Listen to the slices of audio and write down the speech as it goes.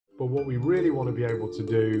But what we really want to be able to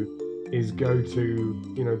do is go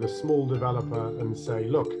to, the small developer and say,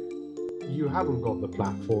 look, you haven't got the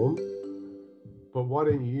platform, but why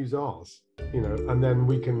don't you use ours? And then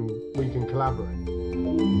we can collaborate.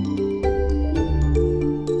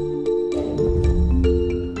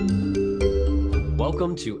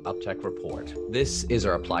 Welcome to UpTech Report. This is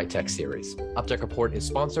our Apply Tech series. UpTech Report is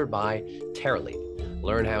sponsored by Terraleap.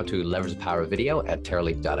 Learn how to leverage the power of video at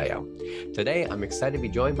terraleap.io. Today, I'm excited to be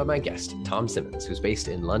joined by my guest, Tom Symonds, who's based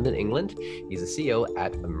in London, England. He's the CEO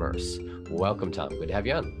at Immerse. Welcome, Tom. Good to have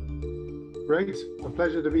you on. Great. A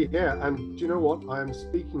pleasure to be here. And do you know what? I am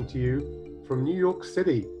speaking to you from New York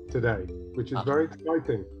City today, which is very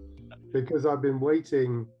exciting because I've been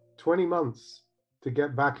waiting 20 months to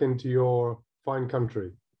get back into your fine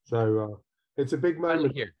country. So it's a big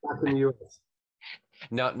moment here back in the US.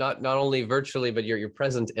 Not only virtually, but you're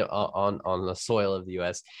present on the soil of the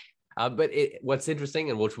U.S. But what's interesting,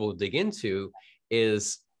 and which we'll dig into,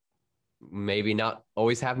 is maybe not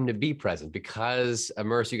always having to be present, because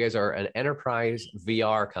Immerse, you guys are an enterprise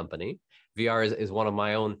VR company. VR is one of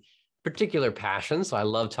my own particular passions, so I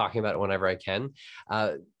love talking about it whenever I can.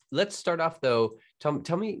 Let's start off though.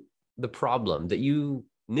 Tell me the problem that you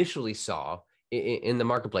initially saw in the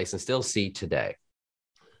marketplace and still see today.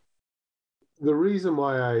 The reason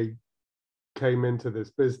why I came into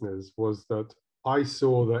this business was that I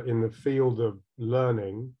saw that in the field of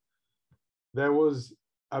learning, there was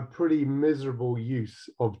a pretty miserable use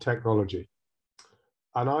of technology.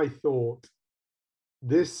 And I thought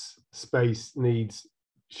this space needs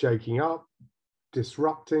shaking up,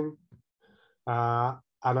 disrupting. And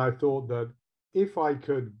I thought that if I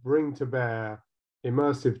could bring to bear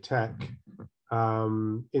immersive tech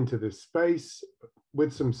into this space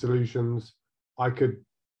with some solutions, I could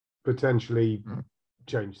potentially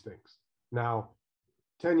change things. Now,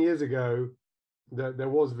 10 years ago, there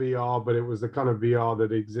was VR, but it was the kind of VR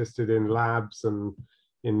that existed in labs and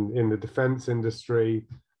in the defense industry.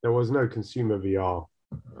 There was no consumer VR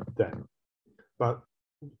then. But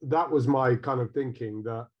that was my kind of thinking,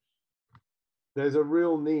 that there's a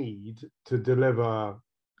real need to deliver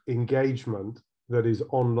engagement that is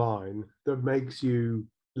online, that makes you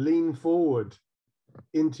lean forward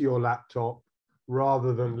into your laptop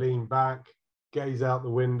rather than lean back, gaze out the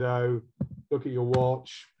window, look at your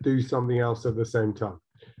watch, do something else at the same time.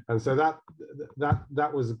 And so that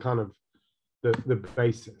was kind of the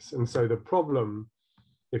basis. And so the problem,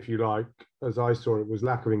 if you like, as I saw it, was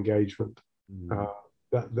lack of engagement.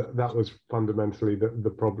 That was fundamentally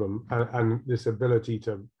the problem, and this ability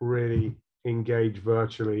to really engage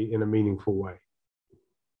virtually in a meaningful way.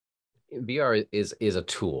 VR is a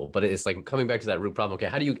tool, but it's like coming back to that root problem. Okay,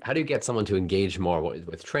 how do you get someone to engage more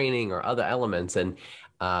with training or other elements? And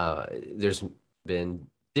there's been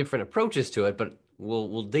different approaches to it, but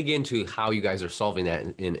we'll dig into how you guys are solving that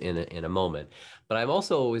in a moment. But I'm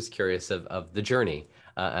also always curious of the journey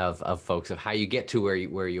of folks, of how you get to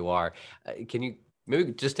where you are. Can you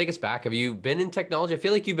maybe just take us back? Have you been in technology? I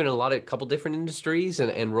feel like you've been in a couple different industries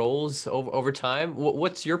and roles over time.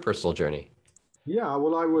 What's your personal journey? Yeah,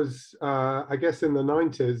 well, I was, I guess in the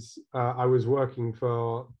 90s, I was working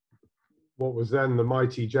for what was then the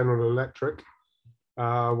mighty General Electric,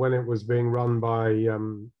 when it was being run by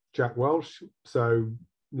Jack Welch. So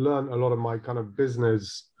learned a lot of my kind of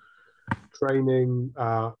business training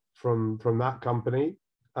from that company,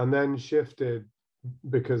 and then shifted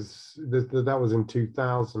because that was in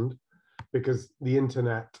 2000, because the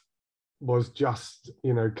internet was just,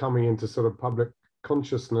 coming into sort of public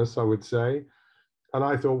consciousness, I would say. And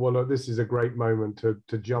I thought, well, look, this is a great moment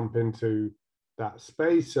to jump into that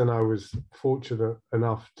space. And I was fortunate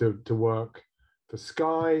enough to work for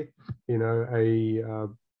Sky, it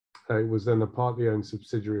was then a partly owned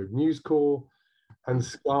subsidiary of News Corp. And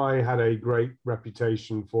Sky had a great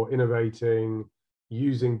reputation for innovating,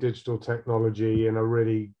 using digital technology in a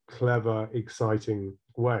really clever, exciting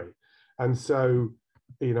way. And so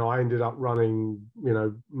I ended up running,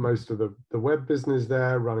 most of the web business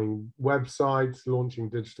there, running websites, launching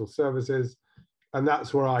digital services. And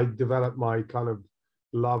that's where I developed my kind of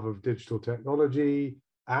love of digital technology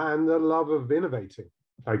and the love of innovating,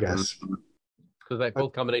 I guess. So that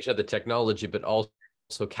both combination of the technology, but also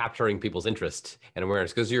capturing people's interest and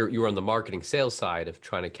awareness, because you were on the marketing sales side of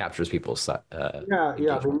trying to capture people's it's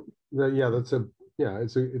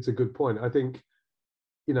a good point. I think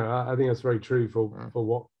I think that's very true for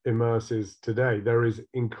what Immerse is today. There is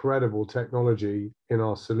incredible technology in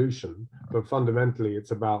our solution, but fundamentally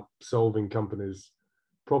it's about solving companies'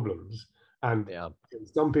 problems. And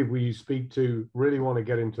some people you speak to really want to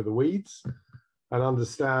get into the weeds and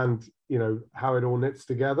understand, how it all knits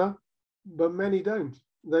together, but many don't.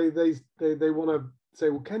 they want to say,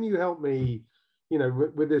 well, can you help me,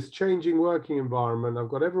 with this changing working environment? I've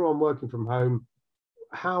got everyone working from home.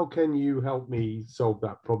 How can you help me solve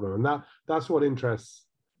that problem? And that's what interests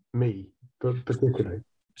me particularly.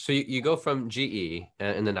 So you go from GE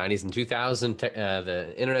in the 90s and 2000,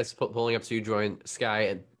 the internet's pulling up, so you joined Sky.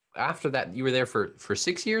 And after that, you were there for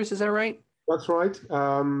 6 years, is that right? That's right.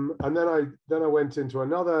 And then I went into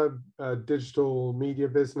another digital media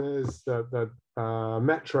business that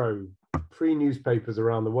Metro, free newspapers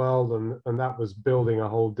around the world, and that was building a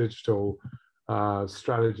whole digital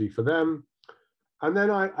strategy for them. And then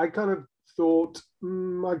I kind of thought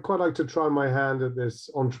I'd quite like to try my hand at this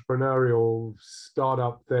entrepreneurial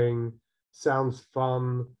startup thing. Sounds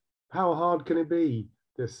fun. How hard can it be?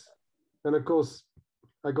 This, and of course,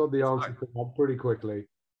 I got the answer to that pretty quickly.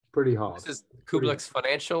 Pretty hard. This is Kublux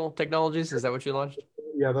Financial Technologies. Is that what you launched?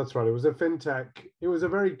 Yeah, that's right. It was a fintech. It was a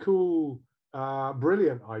very cool,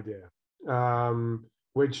 brilliant idea,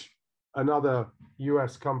 which another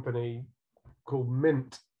US company called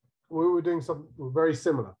Mint, we were doing something very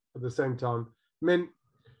similar at the same time. Mint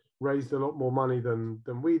raised a lot more money than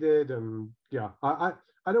we did, and yeah, I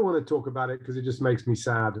don't want to talk about it because it just makes me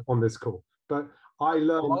sad on this call. But I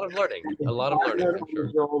learned a lot of learning. I'm sure.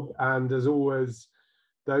 The job, and as always,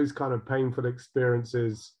 those kind of painful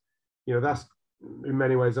experiences, that's in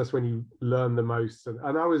many ways that's when you learn the most.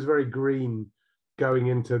 And I was very green going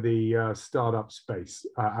into the startup space.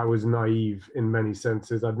 I was naive in many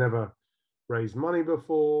senses. I'd never raised money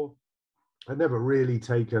before. I'd never really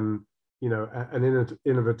taken, an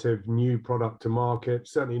innovative new product to market,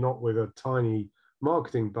 certainly not with a tiny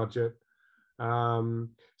marketing budget.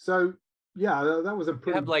 So yeah, that was a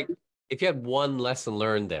pretty... If you had one lesson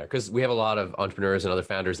learned there, because we have a lot of entrepreneurs and other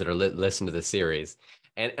founders that are listen to the series,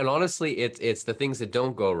 and honestly, it's the things that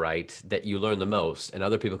don't go right that you learn the most, and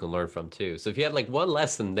other people can learn from too. So if you had like one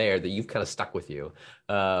lesson there that you've kind of stuck with you,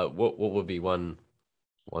 what would be one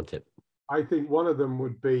tip? I think one of them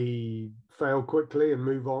would be fail quickly and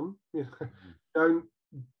move on. Don't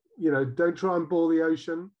try and boil the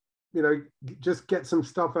ocean. Just get some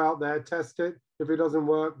stuff out there, test it. If it doesn't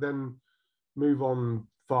work, then move on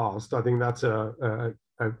fast. I think that's a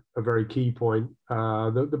very key point.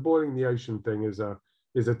 The boiling the ocean thing is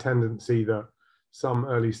a tendency that some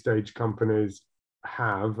early stage companies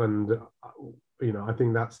have, and I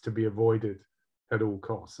think that's to be avoided at all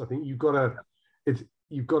costs. I think you've got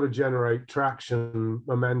to generate traction,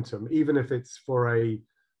 momentum, even if it's for a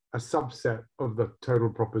subset of the total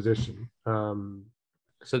proposition.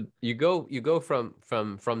 So you go from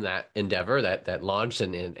that endeavor, that launch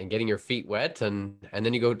and getting your feet wet, and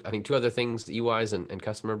then you go, I think, two other things, EYs and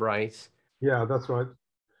Customer Bright. Yeah, that's right.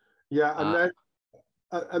 Yeah,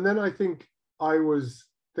 and then I think I was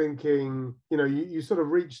thinking, you sort of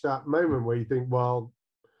reach that moment where you think, well,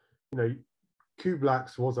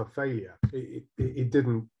 Kublux was a failure. It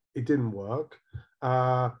didn't work.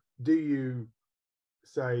 Do you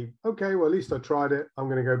say, okay, well, at least I tried it. I'm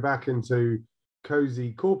going to go back into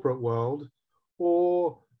cozy corporate world,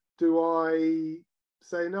 or do I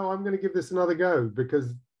say, no, I'm going to give this another go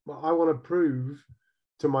because I want to prove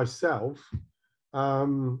to myself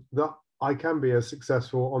that I can be a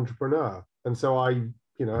successful entrepreneur. And so and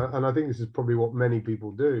I think this is probably what many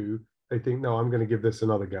people do. They think, no, I'm going to give this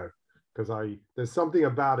another go because there's something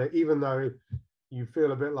about it, even though you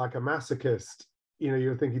feel a bit like a masochist.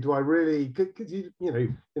 You're thinking, do I really? Because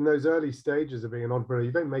in those early stages of being an entrepreneur,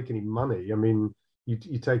 you don't make any money. I mean,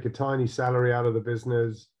 you take a tiny salary out of the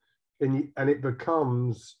business, and it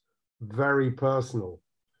becomes very personal.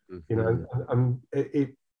 Mm-hmm. And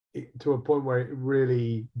it to a point where it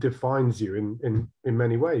really defines you in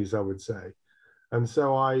many ways, I would say. And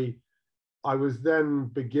so I was then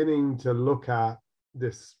beginning to look at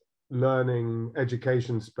this learning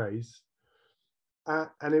education space.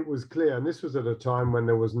 And it was clear, and this was at a time when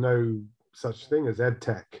there was no such thing as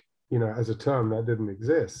edtech, as a term that didn't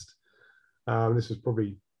exist. This was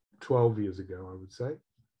probably 12 years ago, I would say.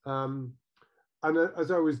 And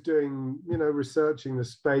as I was doing, researching the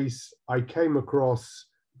space, I came across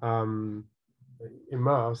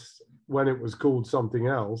Immerse when it was called something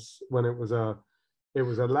else, when it was a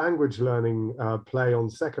language learning play on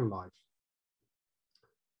Second Life.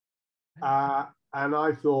 And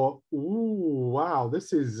I thought, ooh, wow,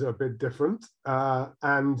 this is a bit different.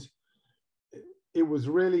 And it was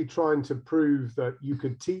really trying to prove that you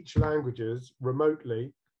could teach languages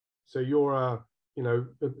remotely. So you're a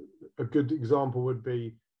good example would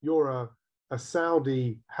be you're a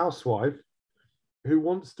Saudi housewife who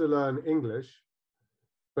wants to learn English,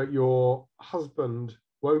 but your husband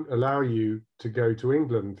won't allow you to go to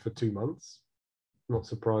England for 2 months, not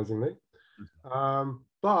surprisingly.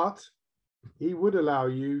 but he would allow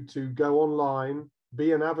you to go online,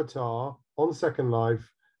 be an avatar on Second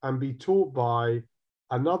Life, and be taught by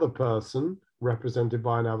another person represented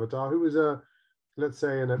by an avatar who was a, let's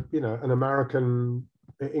say, an American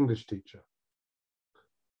English teacher.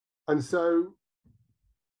 And so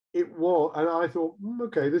it was, and I thought,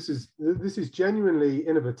 okay, this is genuinely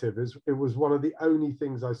innovative. It was one of the only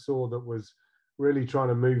things I saw that was really trying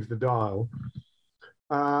to move the dial.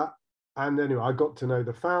 And anyway, I got to know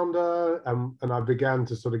the founder, and I began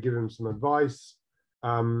to sort of give him some advice.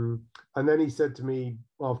 And then he said to me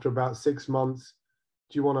after about 6 months,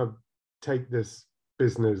 do you want to take this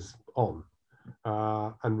business on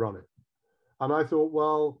and run it? And I thought,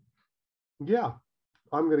 well, yeah,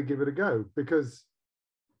 I'm going to give it a go, because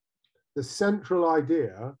the central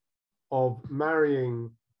idea of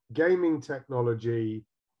marrying gaming technology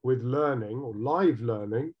with learning or live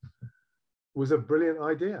learning was a brilliant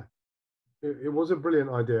idea. It was a brilliant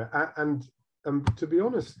idea. And to be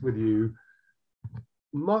honest with you,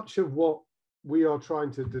 much of what we are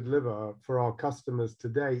trying to deliver for our customers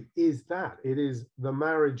today is that. It is the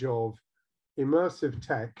marriage of immersive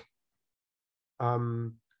tech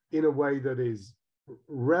in a way that is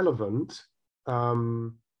relevant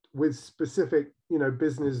with specific,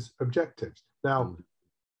 business objectives. Now,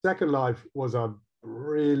 Second Life was a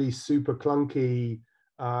really super clunky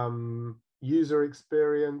user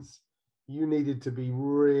experience. You needed to be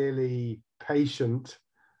really patient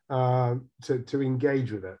to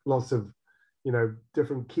engage with it. Lots of,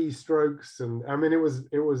 different keystrokes, and I mean, it was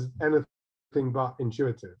anything but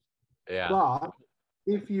intuitive. Yeah. But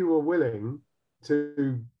if you were willing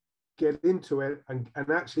to get into it and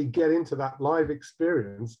actually get into that live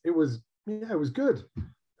experience, it was good.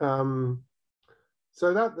 So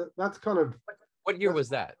that's kind of. What year was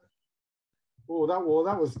that?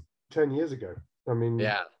 That was 10 years ago. I mean,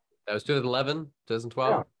 yeah, that was 2011,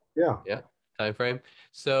 2012. Yeah. Time frame.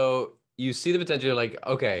 So you see the potential, you're like,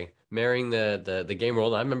 okay, marrying the game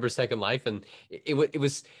world. I remember Second Life, and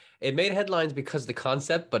it made headlines because of the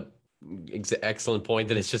concept, but excellent point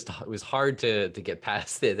that it was hard to get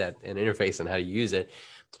past that an interface and how to use it.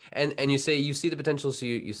 And you say you see the potential, so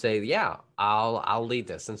you say, yeah, I'll lead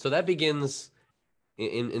this. And so that begins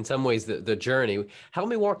in some ways the journey. Help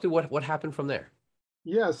me walk through what happened from there.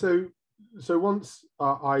 Yeah, so once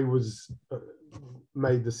I was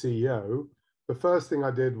made the CEO, the first thing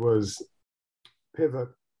I did was pivot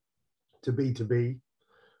to B2B.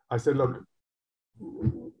 I said, look,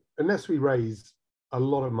 unless we raise a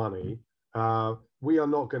lot of money, we are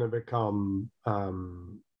not going to become,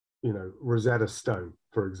 Rosetta Stone,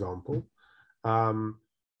 for example.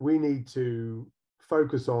 We need to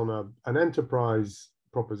focus on an enterprise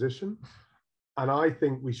proposition. And I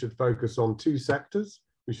think we should focus on two sectors.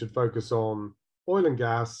 We should focus on oil and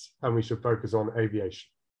gas, and we should focus on aviation.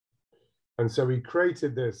 And so we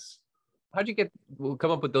created this. How'd you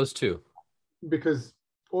come up with those two? Because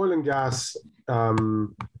oil and gas,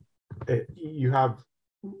 you have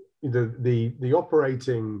the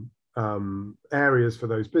operating areas for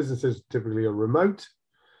those businesses typically are remote,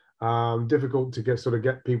 difficult to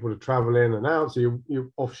get people to travel in and out. So you're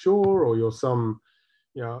offshore, or you're some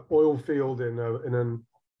oil field in an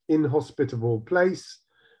inhospitable place.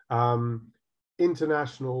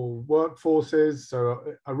 International workforces, so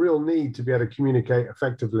a real need to be able to communicate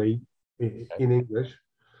effectively in English.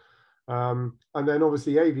 And then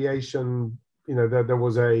obviously aviation, there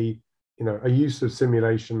was a use of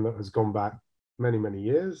simulation that has gone back many, many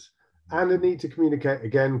years, and a need to communicate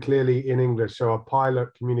again clearly in English. So a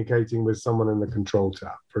pilot communicating with someone in the control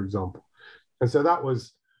tower, for example. And so that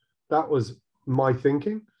was my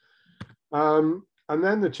thinking. And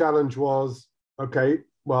then the challenge was, okay,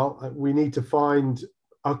 well, we need to find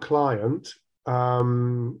a client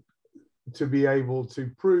to be able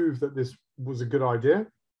to prove that this was a good idea.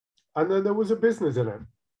 And then there was a business in it,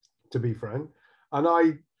 to be frank. And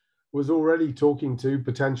I was already talking to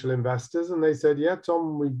potential investors, and they said, yeah,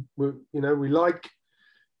 Tom, we like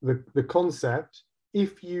the concept.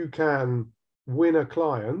 If you can win a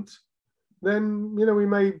client, then, we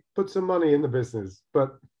may put some money in the business.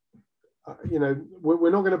 But,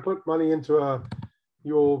 we're not going to put money into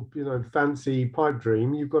your fancy pipe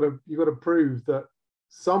dream. You've got to prove that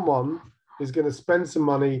someone is going to spend some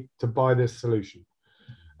money to buy this solution.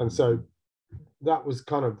 And so that was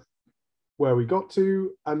kind of where we got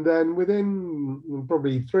to. And then within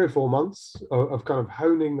probably 3 or 4 months of kind of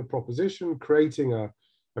honing the proposition, creating a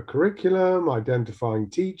curriculum, identifying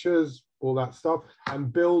teachers, all that stuff,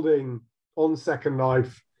 and building on Second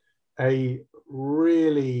Life a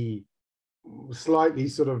really slightly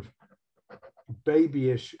sort of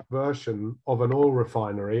babyish version of an oil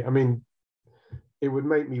refinery. I mean, it would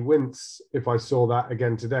make me wince if I saw that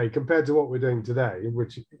again today, compared to what we're doing today,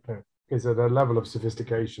 which is at a level of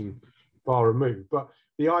sophistication far removed. But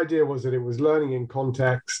the idea was that it was learning in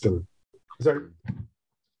context. And so,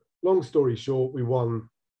 long story short, we won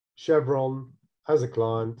Chevron as a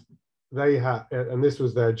client. They had, and this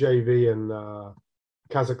was their JV in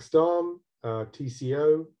Kazakhstan,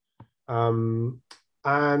 TCO,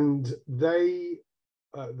 and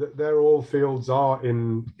their oil fields are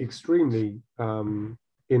in extremely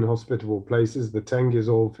inhospitable places. The Tengiz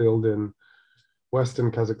oil field in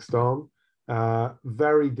Western Kazakhstan,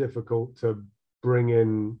 very difficult to bring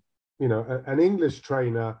in, an English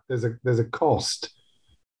trainer. There's a cost,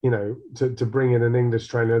 to bring in an English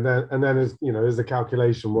trainer. And then there's the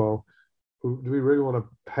calculation. Well, do we really want to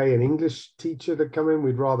pay an English teacher to come in?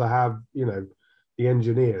 We'd rather have, the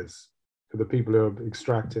engineers, for the people who are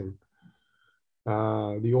extracting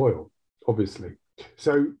the oil, obviously.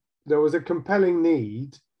 So there was a compelling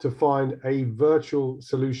need to find a virtual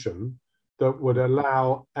solution that would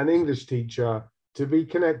allow an English teacher to be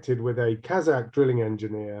connected with a Kazakh drilling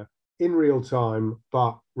engineer in real time,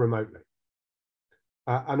 but remotely.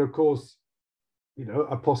 And of course,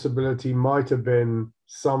 a possibility might have been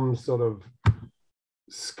some sort of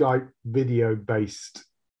Skype video based,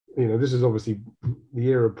 this is obviously the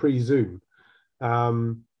era pre-Zoom.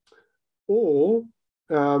 Or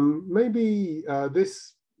maybe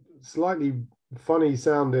this slightly funny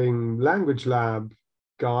sounding language lab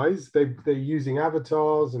guys, they're using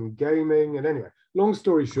avatars and gaming. And anyway, long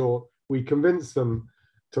story short, we convinced them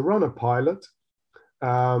to run a pilot.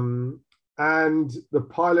 And the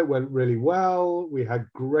pilot went really well. We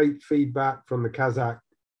had great feedback from the Kazakh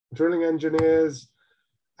drilling engineers.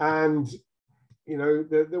 And,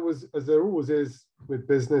 there was, as there always is with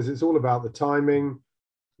business, it's all about the timing.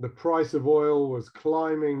 The price of oil was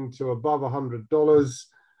climbing to above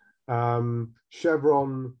 $100.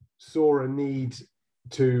 Chevron saw a need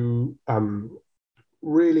to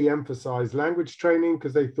really emphasize language training,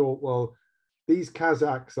 because they thought, well, these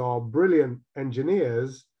Kazakhs are brilliant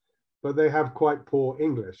engineers, but they have quite poor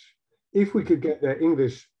English. If we could get their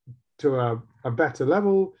English to a better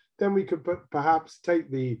level, then we could perhaps take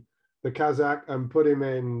the Kazakh and put him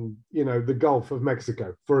in, the Gulf of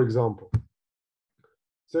Mexico, for example.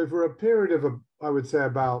 So for a period of, I would say,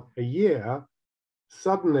 about a year,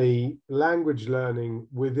 suddenly language learning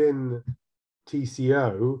within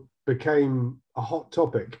TCO became a hot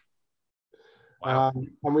topic. Wow.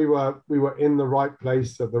 And we were in the right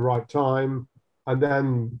place at the right time. And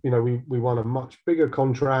then, we won a much bigger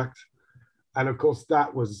contract. And of course,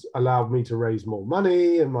 that was allowed me to raise more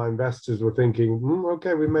money. And my investors were thinking,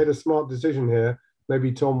 okay, we made a smart decision here.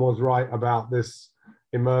 Maybe Tom was right about this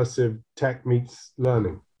immersive tech meets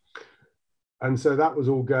learning. And so that was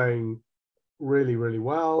all going really, really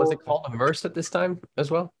well. Was it called Immerse at this time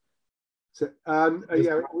as well? So,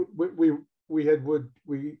 yeah, we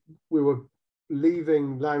were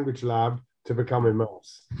leaving Language Lab to become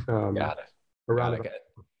Immerse. Got it. Got it.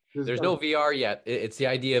 There's no VR yet. It's the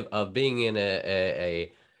idea of being in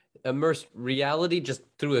a immersed reality just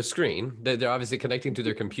through a screen. They're obviously connecting to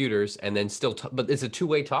their computers and then still, but it's a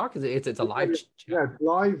two-way talk. It's a live chat. Yeah, it's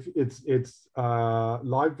live. It's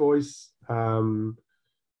live voice.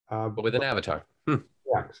 But with an avatar.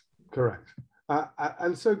 Correct.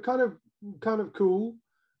 And so kind of cool.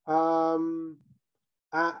 And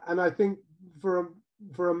I think for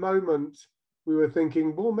a moment we were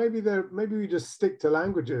thinking, well, maybe we just stick to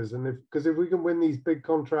languages, and because if we can win these big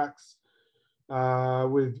contracts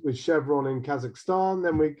with Chevron in Kazakhstan,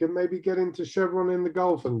 then we can maybe get into Chevron in the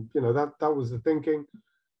Gulf, and that was the thinking.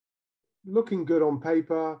 Looking good on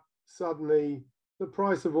paper, suddenly the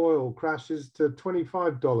price of oil crashes to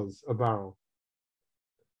 $25 a barrel.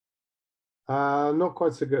 Not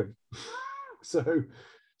quite so good. so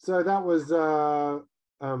that was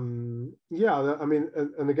yeah. I mean,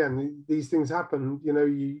 and again, these things happen. And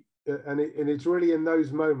it's really in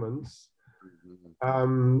those moments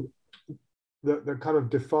that kind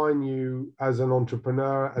of define you as an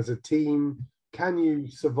entrepreneur, as a team. Can you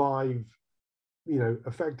survive?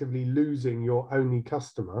 Effectively losing your only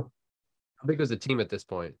customer. How big was the team at this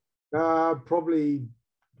point? Probably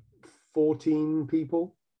 14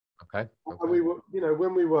 people. Okay. And we were,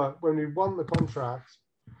 when we won the contract,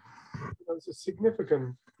 it was a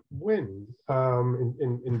significant win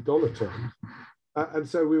in dollar terms. And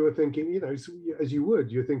so we were thinking, so as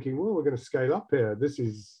you're thinking, well, we're going to scale up here. This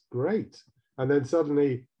is great. And then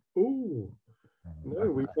suddenly,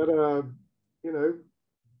 we better,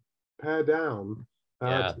 pare down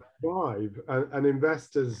to thrive. And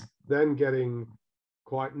investors then getting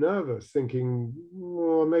quite nervous, thinking,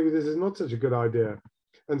 well, maybe this is not such a good idea.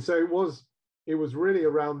 And so it was it was really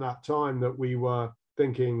around that time that we were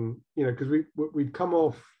thinking, because we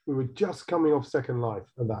were just coming off Second Life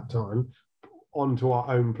at that time onto our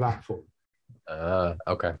own platform.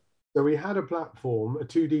 Okay. So we had a platform, a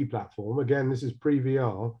 2D platform. Again, this is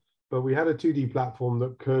pre-VR, but we had a 2D platform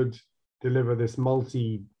that could deliver this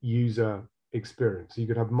multi-user experience. You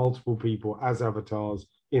could have multiple people as avatars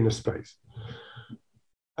in a space.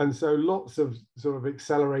 And so lots of sort of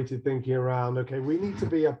accelerated thinking around, okay, we need to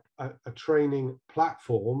be a training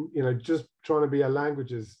platform, just trying to be a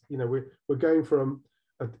languages, we're going from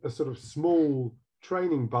a sort of small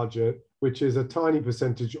training budget, which is a tiny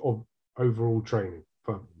percentage of overall training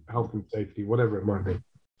for health and safety, whatever it might be.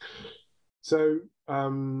 So,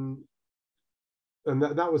 and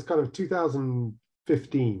that was kind of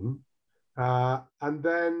 2015. And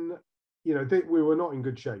then, we were not in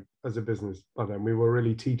good shape as a business by then. We were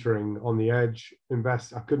really teetering on the edge.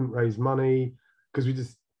 I couldn't raise money because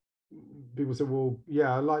people said, well,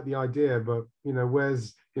 yeah, I like the idea, but,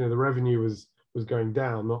 where's, the revenue was going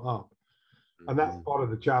down, not up. And that's part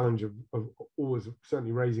of the challenge of always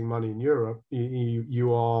certainly raising money in Europe.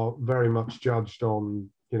 You are very much judged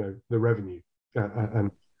on, the revenue.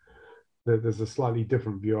 And there's a slightly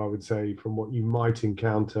different view, I would say, from what you might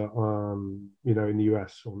encounter, in the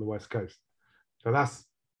US on the West Coast. So that's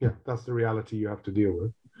the reality you have to deal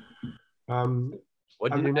with.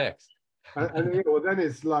 What do you do next? Then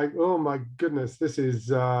it's like, oh my goodness, this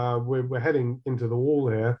is we're heading into the wall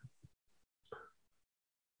here.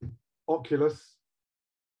 Oculus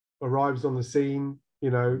arrives on the scene.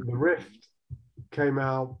 The Rift came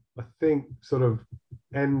out, I think, sort of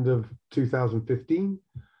end of 2015.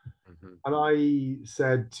 And I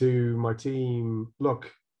said to my team,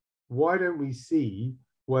 look, why don't we see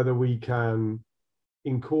whether we can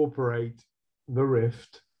incorporate the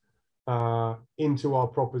Rift into our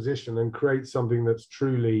proposition and create something that's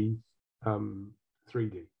truly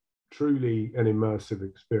 3D, truly an immersive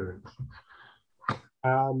experience.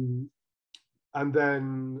 And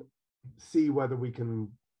then see whether we can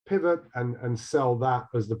pivot and sell that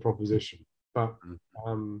as the proposition. But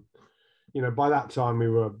by that time we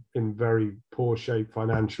were in very poor shape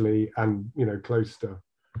financially and close to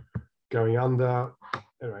going under.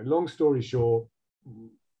 Anyway, long story short,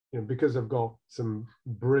 because I've got some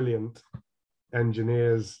brilliant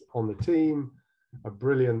engineers on the team, a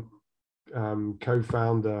brilliant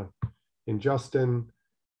co-founder in Justin,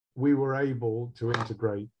 we were able to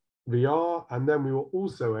integrate VR, and then we were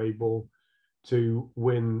also able to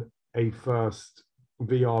win a first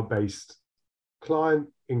VR-based client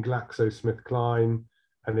in GlaxoSmithKline,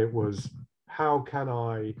 and it was, how can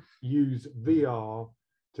I use VR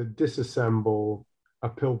to disassemble a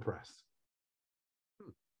pill press?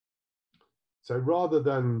 So rather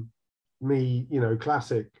than me,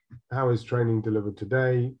 classic, how is training delivered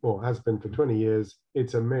today, or has been for 20 years,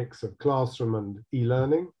 it's a mix of classroom and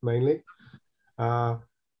e-learning mainly.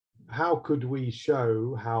 How could we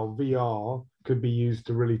show how VR could be used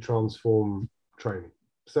to really transform training?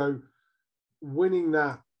 So winning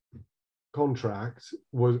that contract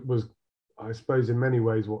was I suppose in many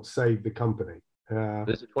ways what saved the company.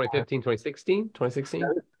 This is 2015, 2016, 2016?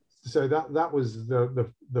 So that was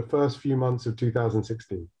the first few months of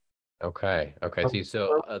 2016. Okay.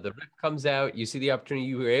 So the Rift comes out, you see the opportunity,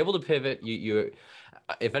 you were able to pivot, you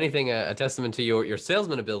if anything, a testament to your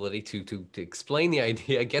salesman ability to explain the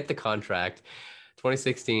idea, get the contract,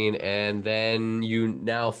 2016, and then you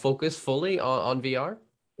now focus fully on VR?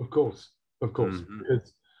 Of course. Because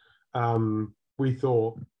we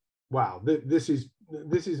thought, wow, this is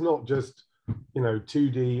not just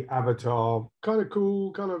 2D avatar, kind of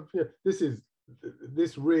cool, kind of,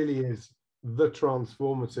 this really is the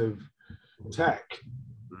transformative tech,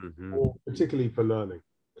 particularly for learning.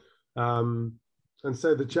 And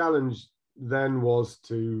so the challenge then was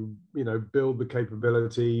to build the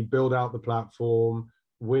capability, build out the platform,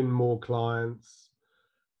 win more clients.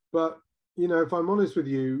 But if I'm honest with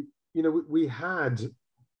you, we had,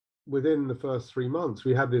 within the first 3 months,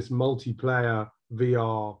 we had this multiplayer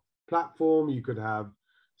VR platform. You could have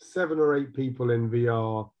 7 or 8 people in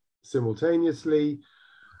VR simultaneously,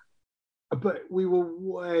 but we were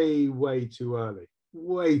way too early,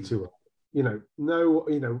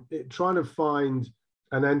 trying to find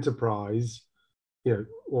an enterprise,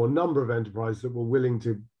 or a number of enterprises that were willing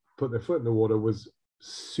to put their foot in the water was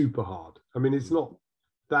super hard. I mean, it's not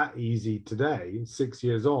that easy today, 6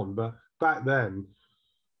 years on, but back then,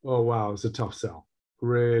 oh wow, it's a tough sell,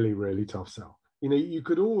 really tough sell. You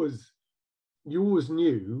always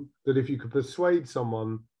knew that if you could persuade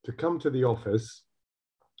someone to come to the office,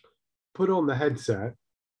 put on the headset,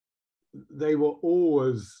 they were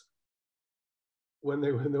always when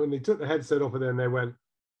they took the headset off of them, they went,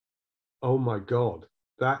 "Oh my God,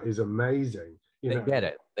 that is amazing." They get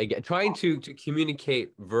it. They get trying to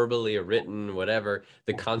communicate verbally or written, whatever.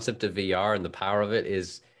 The concept of VR and the power of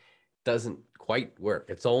it doesn't quite work.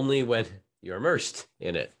 It's only when you're immersed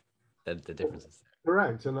in it that the difference is there.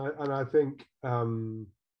 Correct, and I think I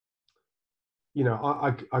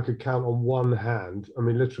could count on one hand. I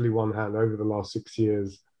mean, literally one hand over the last 6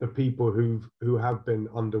 years the people who have been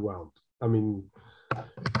underwhelmed. I mean,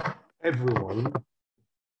 everyone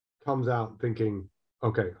comes out thinking,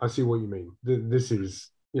 okay, I see what you mean. This is,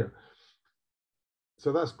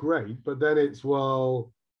 so that's great. But then it's,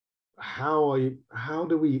 well, how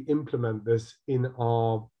do we implement this in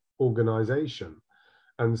our organization?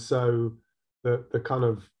 And so the kind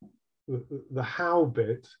of the how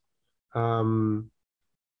bit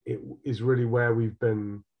it is really where we've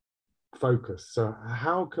been focused. So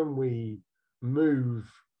how can we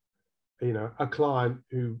move a client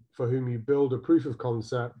for whom you build a proof of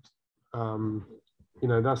concept,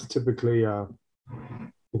 that's typically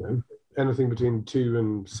anything between 2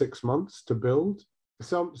 and 6 months to build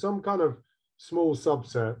some kind of small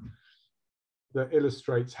subset that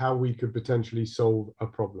illustrates how we could potentially solve a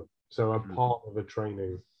problem. So a part of a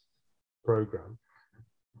training program.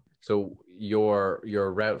 So your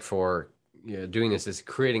route for doing this is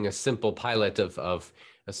creating a simple pilot of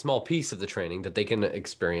a small piece of the training that they can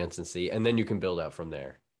experience and see, and then you can build out from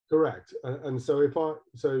there. Correct. And so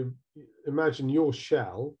imagine your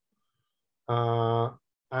shell,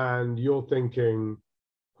 and you're thinking,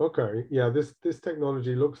 okay, yeah, this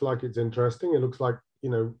technology looks like it's interesting. It looks like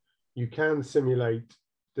you can simulate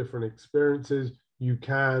different experiences. You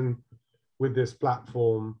can, with this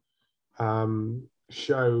platform,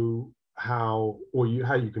 show how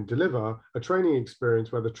you can deliver a training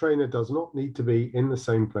experience where the trainer does not need to be in the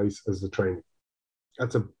same place as the training.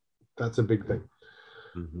 That's a big thing.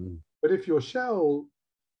 Mm-hmm. But if your shell,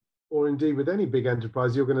 or indeed with any big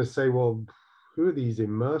enterprise, you're going to say, well, who are these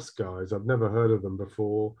Immerse guys? I've never heard of them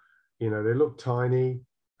before. They look tiny.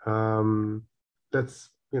 Let's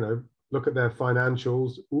look at their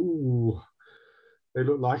financials. Ooh, they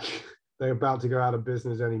look like they're about to go out of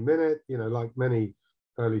business any minute, like many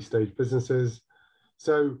early stage businesses.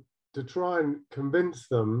 So to try and convince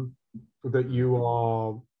them that you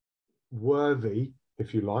are worthy,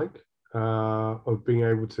 if you like, of being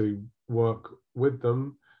able to work with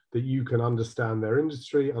them, that you can understand their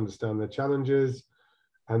industry, understand their challenges,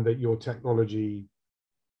 and that your technology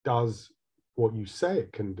does what you say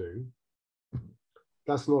it can do,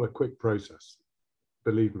 that's not a quick process.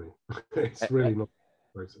 Believe me, it's really not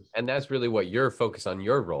a process. And that's really what your focus on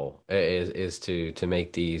your role is to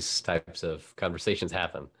make these types of conversations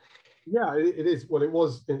happen. Yeah, it is. Well, it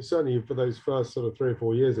was certainly for those first sort of 3 or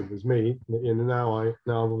 4 years. It was me, and now I've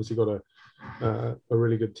obviously got a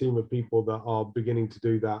really good team of people that are beginning to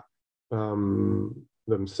do that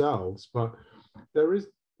themselves. But there is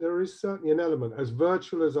certainly an element, as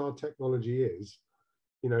virtual as our technology is,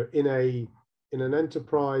 in an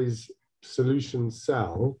enterprise solution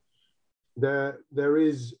cell, there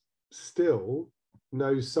is still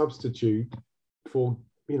no substitute for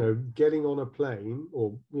getting on a plane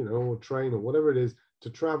or or train or whatever it is to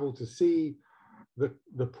travel to see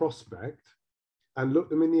the prospect and look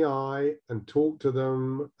them in the eye and talk to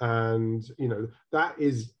them, and that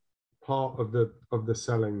is part of the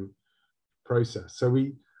selling process. So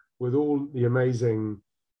with all the amazing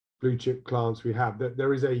blue chip clients we have, that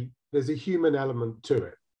there's a human element to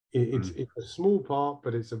it. It's a small part,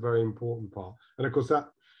 but it's a very important part. And of course that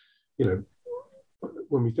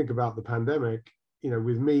when we think about the pandemic,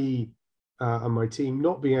 with me and my team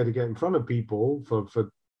not being able to get in front of people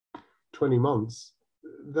for 20 months,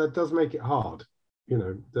 that does make it hard.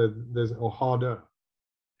 There's or harder.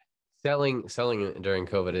 Selling during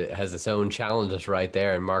COVID, it has its own challenges right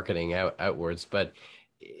there, and marketing outwards. But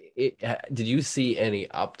did you see any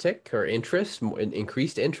uptick or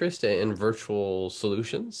increased interest in virtual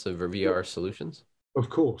solutions, of VR solutions? Of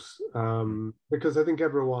course, because I think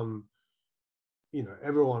everyone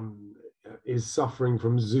is suffering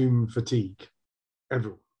from Zoom fatigue.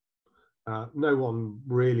 Everyone. No one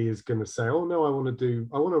really is going to say, oh no, I want to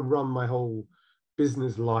run my whole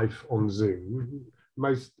business life on Zoom.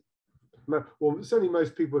 Certainly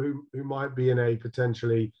most people who might be in a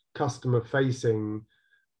potentially customer facing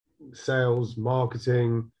sales,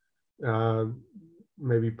 marketing,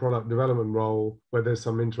 maybe product development role where there's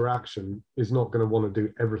some interaction, is not going to want to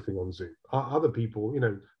do everything on Zoom. Other people,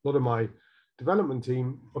 a lot of my development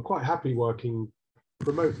team are quite happy working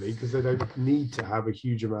remotely because they don't need to have a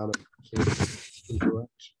huge amount of sort of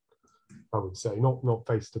interaction, I would say, not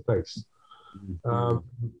face to face.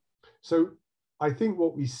 So I think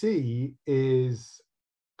what we see is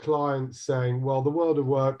clients saying, well, the world of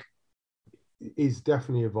work is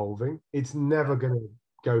definitely evolving. It's never going to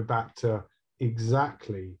go back to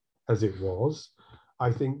exactly as it was.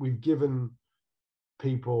 I think we've given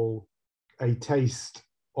people a taste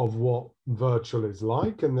of what virtual is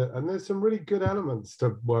like, and there's some really good elements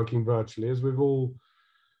to working virtually, as we've all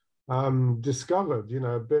discovered.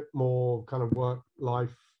 A bit more kind of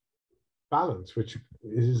work-life balance, which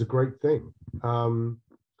is a great thing.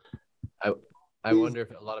 I I wonder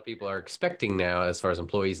if a lot of people are expecting now, as far as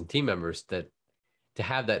employees and team members, that to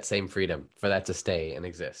have that same freedom, for that to stay and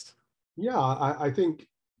exist. Yeah, I think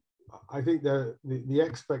the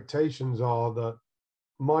expectations are that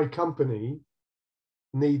my company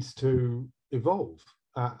needs to evolve,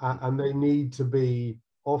 and they need to be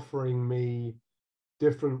offering me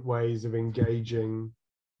different ways of engaging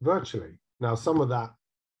virtually. Now, some of that,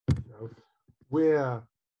 we're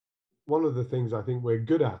one of the things I think we're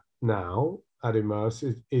good at now at Immerse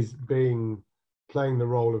is playing the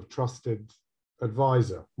role of trusted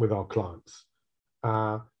advisor with our clients.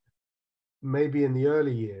 Maybe in the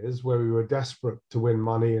early years where we were desperate to win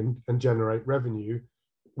money and generate revenue,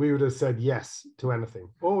 we would have said yes to anything.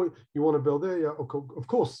 Oh, you want to build there? Yeah, of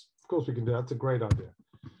course we can do that. That's a great idea.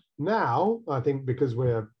 Now, I think because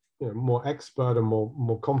we're more expert and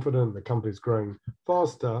more confident, the company's growing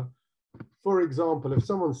faster. For example, if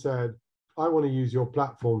someone said, I want to use your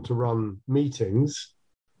platform to run meetings,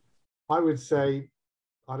 I would say,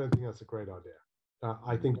 I don't think that's a great idea.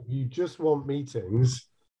 I think if you just want meetings,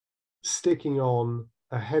 sticking on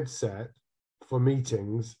a headset for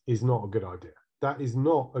meetings is not a good idea. That is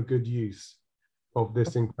not a good use of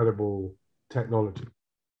this incredible technology.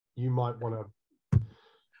 You might want to.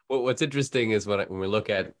 Well, what's interesting is when we look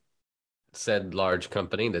at said large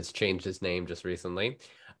company that's changed its name just recently,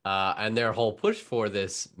 and their whole push for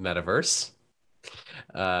this metaverse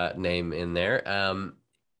name in there.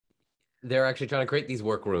 They're actually trying to create these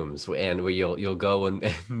workrooms, and where you'll go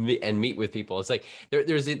and meet with people. It's like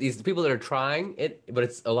there's these people that are trying it, but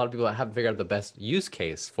it's a lot of people that haven't figured out the best use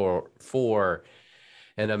case for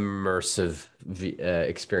an immersive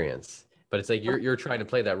experience. But it's like you're trying to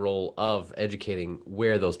play that role of educating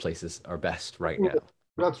where those places are best right now.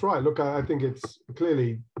 That's right. Look, I think it's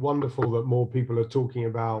clearly wonderful that more people are talking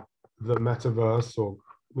about the metaverse, or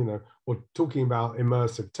talking about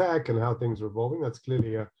immersive tech and how things are evolving. That's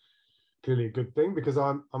clearly a good thing, because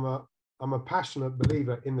I'm a passionate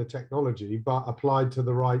believer in the technology, but applied to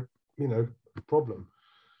the right problem.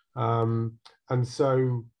 And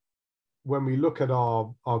so when we look at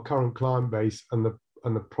our current client base and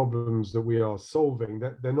the problems that we are solving,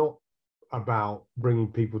 that they're not about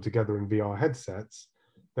bringing people together in VR headsets.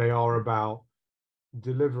 They are about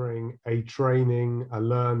delivering a training, a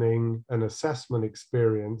learning, an assessment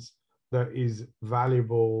experience that is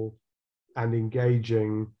valuable and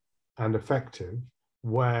engaging and effective,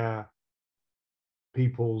 where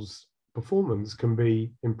people's performance can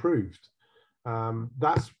be improved.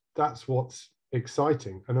 That's what's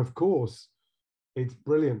exciting. And of course, it's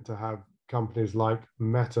brilliant to have companies like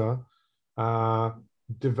Meta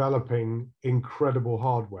developing incredible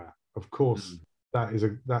hardware. Of course, that is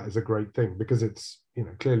a great thing, because it's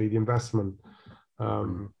clearly the investment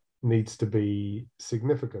needs to be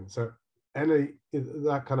significant. So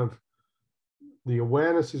that kind of, the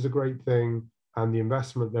awareness is a great thing, and the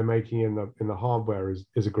investment they're making in the hardware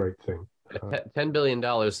is a great thing. $10 billion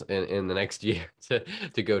in the next year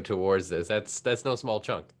to go towards this. That's no small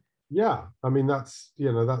chunk. Yeah, I mean that's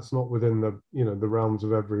not within the realms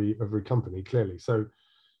of every company, clearly. So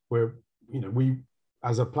we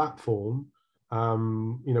as a platform,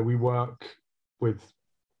 we work with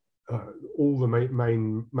all the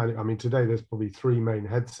main. I mean, today there's probably 3 main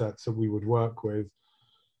headsets that we would work with.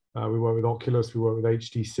 We work with Oculus, we work with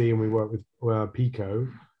HTC, and we work with Pico.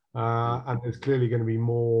 And there's clearly going to be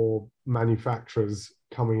more manufacturers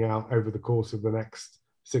coming out over the course of the next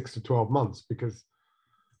 6 to 12 months, because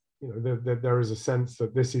there is a sense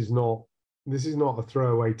that this is not a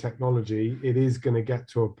throwaway technology. It is going to get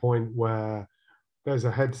to a point where there's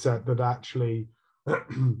a headset that actually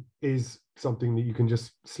is something that you can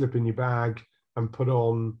just slip in your bag and put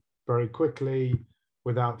on very quickly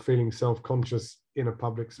without feeling self-conscious in a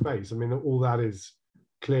public space. I mean, all that is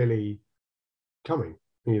clearly coming.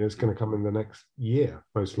 It's going to come in the next year,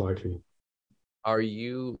 most likely.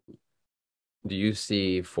 Do you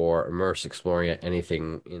see for Immerse exploring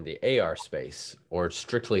anything in the AR space, or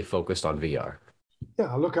strictly focused on VR?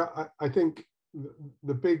 Yeah, look, I think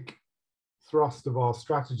the big thrust of our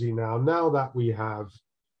strategy now that we have,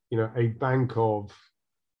 a bank of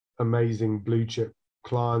amazing blue chip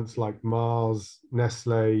clients like Mars,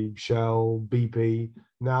 Nestle, Shell, BP,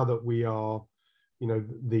 now that we are,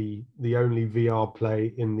 the only VR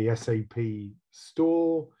play in the SAP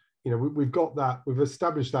store, we've got that, we've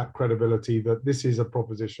established that credibility that this is a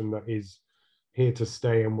proposition that is here to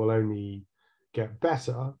stay and will only get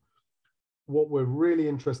better. What we're really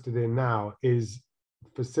interested in now is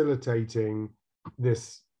facilitating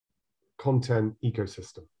this content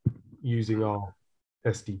ecosystem using our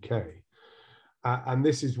SDK. And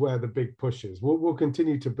this is where the big push is. We'll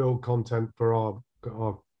continue to build content for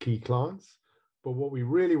our key clients, but what we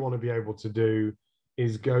really want to be able to do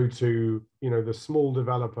is go to the small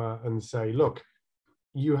developer and say, look,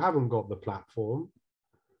 you haven't got the platform,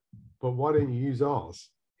 but why don't you use ours?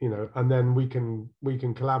 And then we can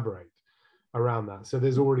collaborate around that. So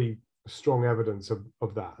there's already strong evidence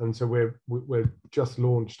of that. And so we're just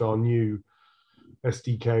launched our new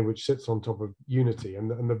SDK, which sits on top of Unity.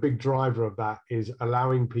 And the big driver of that is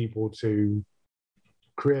allowing people to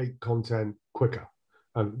create content quicker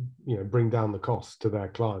and bring down the cost to their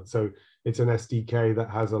clients. So it's an SDK that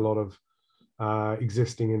has a lot of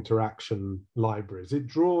existing interaction libraries. It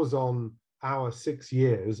draws on our 6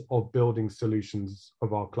 years of building solutions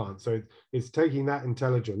of our clients. So it's taking that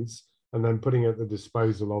intelligence and then putting it at the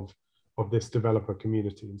disposal of this developer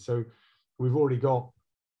community. And so we've already got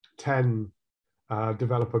 10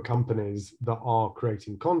 developer companies that are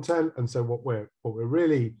creating content. And so what we're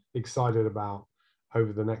really excited about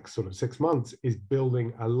over the next sort of 6 months is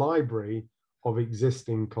building a library of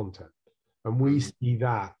existing content. And we see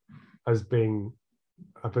that as being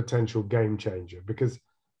a potential game changer, because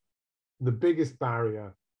the biggest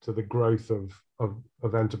barrier to the growth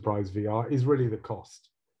of enterprise VR is really the cost.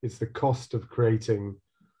 It's the cost of creating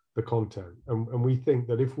the content. And we think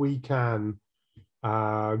that if we can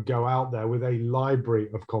go out there with a library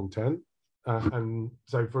of content, and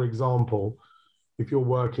so, for example, if you're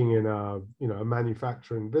working in a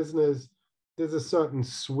manufacturing business, there's a certain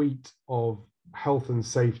suite of health and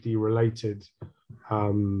safety related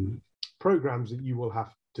programs that you will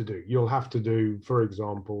have to do. You'll have to do, for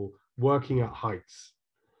example, working at heights.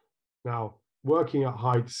 Now, working at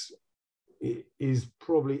heights is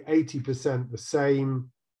probably 80% the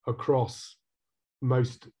same across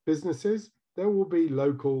most businesses. There will be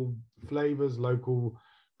local flavors, local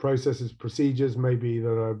processes, procedures, maybe that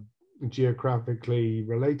are geographically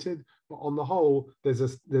related, but on the whole, there's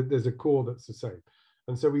a core that's the same.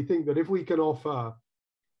 And so we think that if we can offer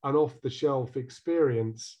an off-the-shelf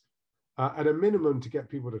experience at a minimum to get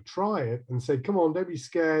people to try it and say, come on, don't be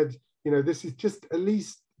scared. This is just, at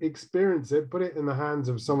least experience it, put it in the hands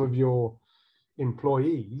of some of your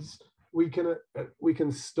employees. We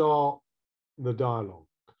can start the dialogue.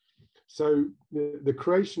 So the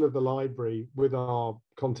creation of the library with our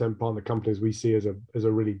content partner companies we see as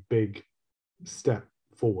a really big step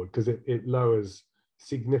forward, because it lowers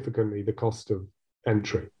significantly the cost of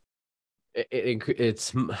entry.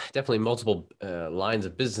 It's definitely multiple lines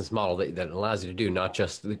of business model that allows you to do, not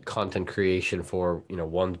just the content creation for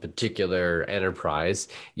one particular enterprise.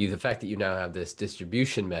 The fact that you now have this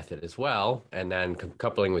distribution method as well, and then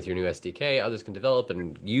coupling with your new SDK, others can develop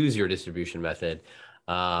and use your distribution method,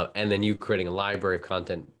 and then you creating a library of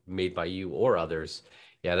content made by you or others.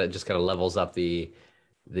 Yeah, that just kind of levels up the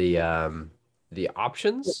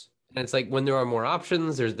options. And it's like when there are more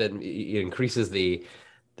options, it increases the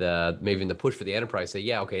maybe in the push for the enterprise, say,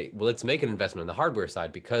 yeah, okay, well, let's make an investment on the hardware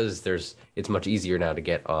side, because it's much easier now to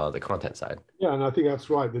get the content side. Yeah, and I think that's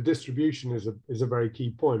right. The distribution is a very key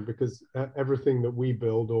point, because everything that we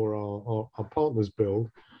build or our partners build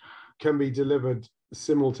can be delivered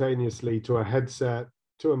simultaneously to a headset,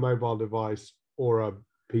 to a mobile device, or a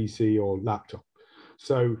PC or laptop.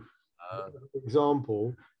 So, for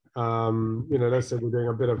example, let's say we're doing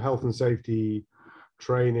a bit of health and safety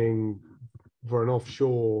training for an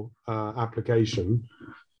offshore application.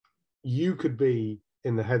 You could be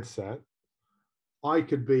in the headset. I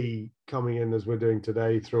could be coming in, as we're doing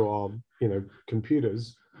today, through our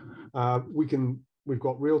computers. We've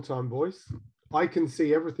got real-time voice. I can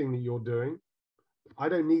see everything that you're doing. I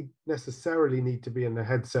don't necessarily need to be in the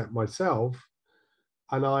headset myself,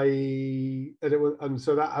 and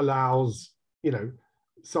so that allows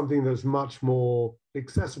something that's much more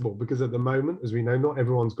accessible, because at the moment, as we know, not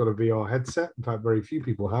everyone's got a VR headset. In fact, very few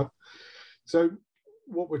people have. So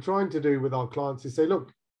what we're trying to do with our clients is say,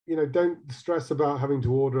 look, don't stress about having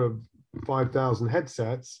to order 5,000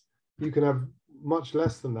 headsets. You can have much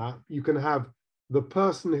less than that. You can have the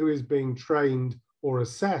person who is being trained or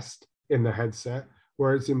assessed in the headset,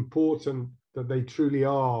 where it's important that they truly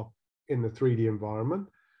are in the 3D environment.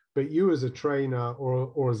 But you as a trainer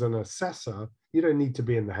or as an assessor, you don't need to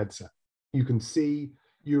be in the headset. You can see,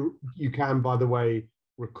 you can, by the way,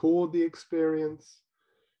 record the experience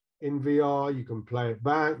in VR. You can play it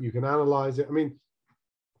back. You can analyze it. I mean,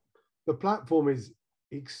 the platform is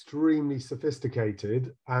extremely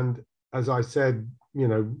sophisticated, and as I said,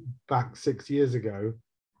 back 6 years ago,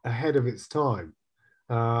 ahead of its time.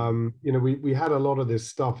 We had a lot of this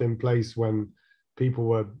stuff in place when people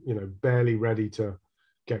were, barely ready to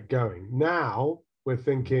get going. Now we're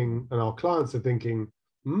thinking, and our clients are thinking,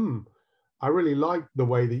 I really like the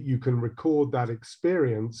way that you can record that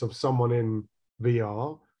experience of someone in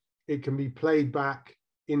VR. It can be played back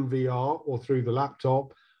in VR or through the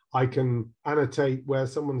laptop. I can annotate where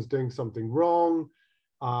someone's doing something wrong.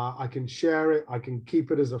 I can share it. I can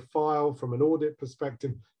keep it as a file from an audit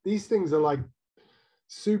perspective. These things are like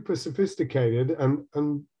super sophisticated,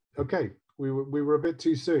 and okay, we were a bit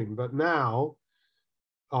too soon, but now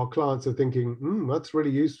our clients are thinking, that's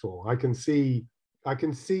really useful. I can see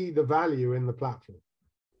the value in the platform.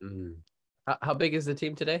 How big is the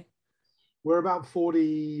team today? We're about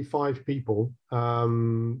 45 people,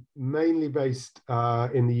 mainly based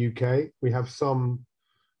in the UK. We have some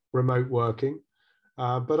remote working,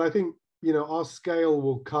 but I think our scale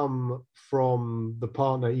will come from the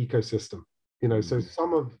partner ecosystem. So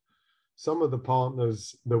some of the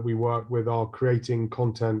partners that we work with are creating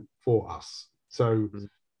content for us. So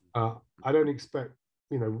I don't expect,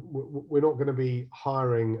 we're not going to be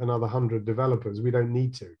hiring another 100 developers. We don't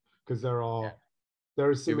need to, because there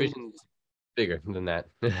is some. Your vision's bigger than that.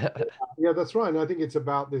 Yeah, that's right. And I think it's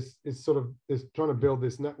about this. It's sort of this trying to build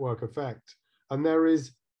this network effect. And there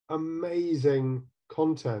is amazing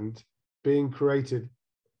content being created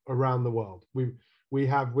around the world. We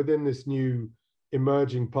have, within this new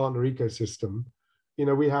emerging partner ecosystem,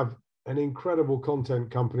 we have an incredible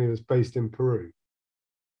content company that's based in Peru,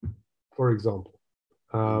 for example.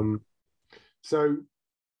 So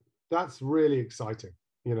that's really exciting,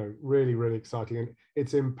 really, really exciting. And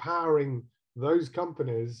it's empowering those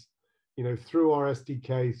companies, through our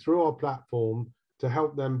SDK, through our platform, to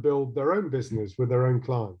help them build their own business with their own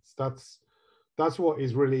clients. That's what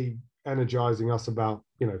is really energizing us about,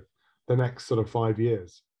 the next sort of 5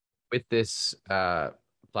 years. With this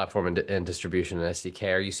platform and distribution and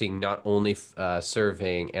SDK, are you seeing not only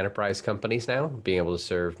serving enterprise companies now, being able to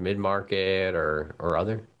serve mid-market or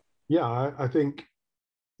other? Yeah, I think,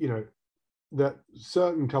 that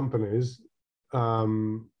certain companies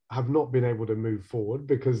have not been able to move forward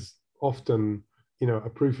because often, a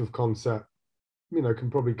proof of concept, can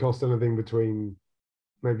probably cost anything between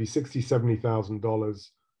maybe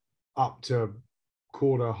 $60,000-$70,000 up to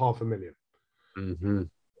 $250,000.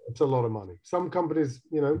 It's a lot of money. Some companies,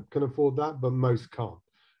 can afford that, but most can't.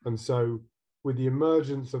 And so with the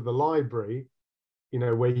emergence of the library,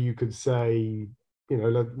 where you could say,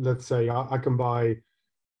 let's say I can buy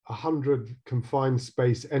 100 confined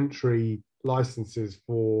space entry licenses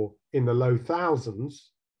for in the low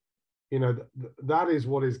thousands, that is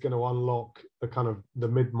what is going to unlock the kind of the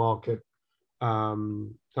mid-market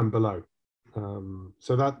and below.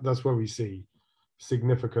 So that's where we see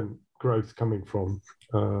significant growth coming from,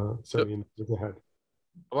 certainly in the ahead.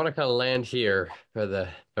 I want to kind of land here for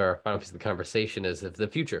our final piece of the conversation is of the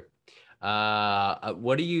future.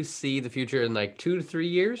 What do you see the future in like 2 to 3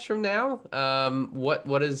 years from now?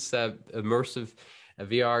 What is immersive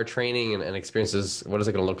VR training and experiences? What is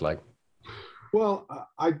it going to look like? Well,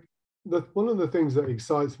 one of the things that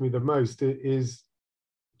excites me the most is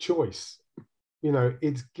choice.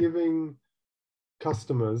 It's giving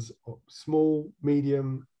customers, small,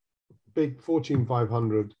 medium, big, Fortune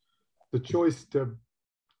 500, the choice to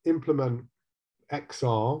implement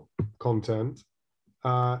XR content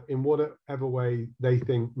in whatever way they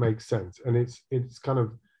think makes sense. And it's kind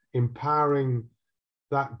of empowering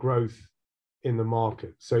that growth in the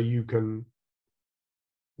market, so you can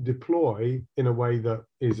deploy in a way that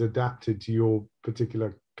is adapted to your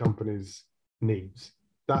particular company's needs.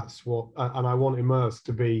 That's what, and I want Immerse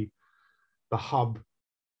to be the hub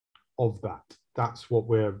of that. That's what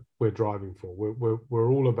we're driving for.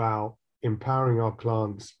 We're all about empowering our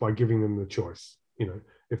clients by giving them the choice.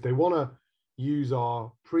 If they want to use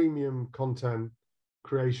our premium content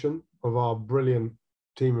creation of our brilliant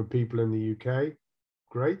team of people in the UK,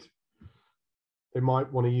 great. They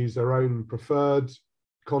might want to use their own preferred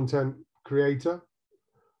content creator,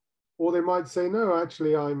 or they might say, no,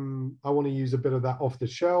 actually, I want to use a bit of that off the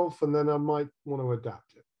shelf, and then I might want to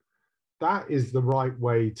adapt it. That is the right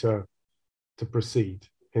way to proceed,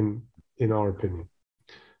 in our opinion.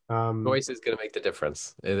 Choice is going to make the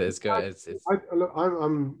difference. It's good.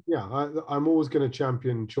 I'm always going to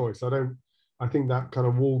champion choice. I think that kind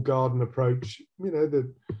of walled garden approach,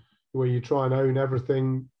 where you try and own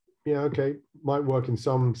everything, yeah, okay, might work in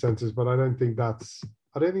some senses, but I don't think that's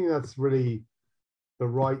really the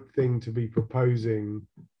right thing to be proposing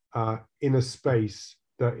in a space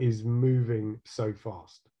that is moving so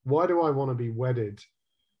fast. Why do I want to be wedded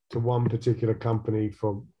to one particular company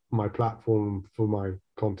for my platform, for my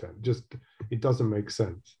content? Just, it doesn't make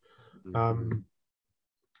sense. And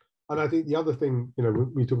I think the other thing,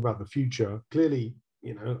 we talk about the future, clearly,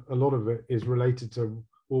 a lot of it is related to,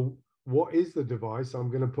 well, what is the device I'm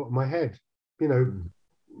going to put on my head?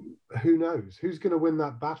 Who knows? Who's going to win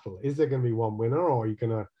that battle? Is there going to be one winner, or are you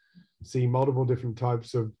going to see multiple different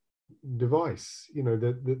types of device?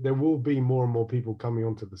 There will be more and more people coming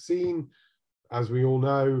onto the scene. As we all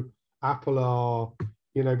know, Apple are,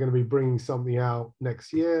 going to be bringing something out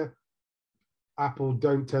next year. Apple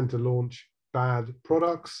don't tend to launch bad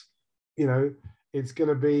products. It's going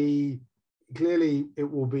to be, clearly it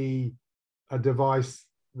will be a device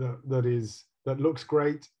that looks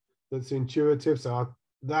great, that's intuitive. So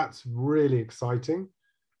that's really exciting.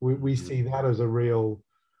 We see that as a real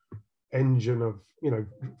engine of,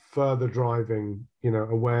 further driving,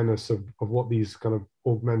 awareness of what these kind of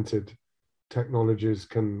augmented technologies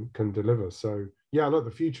can deliver. So yeah, look,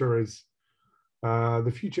 the future is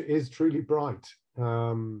truly bright.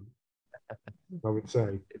 I would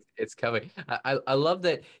say it's coming. I love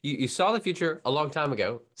that you saw the future a long time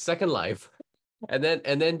ago, Second Life, and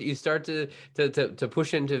then you start to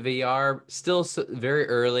push into VR, still very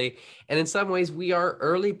early, and in some ways we are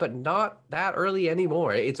early, but not that early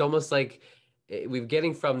anymore. It's almost like we're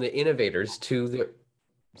getting from the innovators to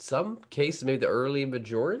some cases maybe the early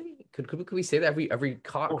majority. Could we say that? Have we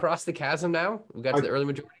crossed the chasm now? We got to the early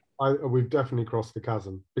majority. We've definitely crossed the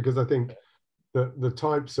chasm, because I think the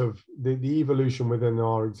types of the evolution within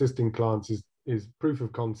our existing clients is proof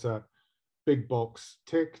of concept, big box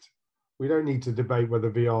ticked. We don't need to debate whether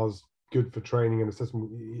VR is good for training and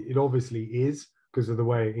assessment. It obviously is, because of the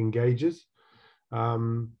way it engages.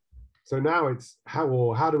 So now it's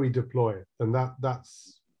how do we deploy it, and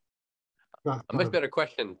that's a much better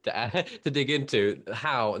question to dig into,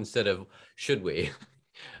 how instead of should we.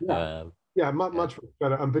 Much better.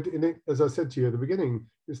 But as I said to you at the beginning,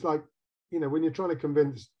 it's like, when you're trying to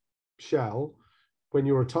convince Shell, when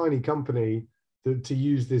you're a tiny company, to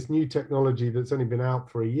use this new technology that's only been out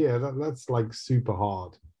for a year, that's like super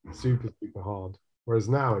hard. Whereas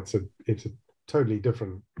now it's a totally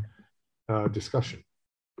different discussion.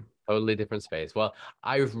 Totally different space. Well,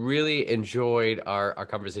 I've really enjoyed our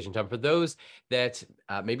conversation, Tom. For those that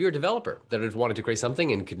maybe you're a developer that has wanted to create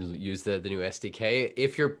something and can use the new SDK,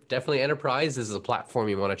 if you're definitely enterprise, this is a platform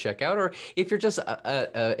you want to check out. Or if you're just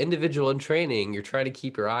a individual in training, you're trying to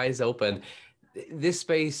keep your eyes open, this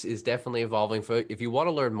space is definitely evolving. If you want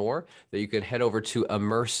to learn more, that you can head over to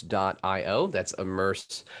immerse.io. That's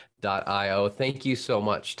immerse.io. Thank you so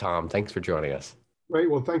much, Tom. Thanks for joining us. Great.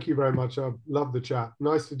 Well, thank you very much. I love the chat.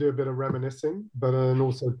 Nice to do a bit of reminiscing, but and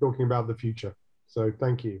also talking about the future. So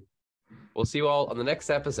thank you. We'll see you all on the next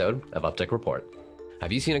episode of UpTech Report.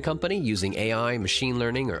 Have you seen a company using AI, machine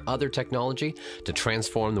learning, or other technology to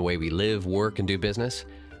transform the way we live, work, and do business?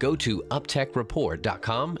 Go to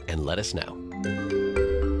uptechreport.com and let us know.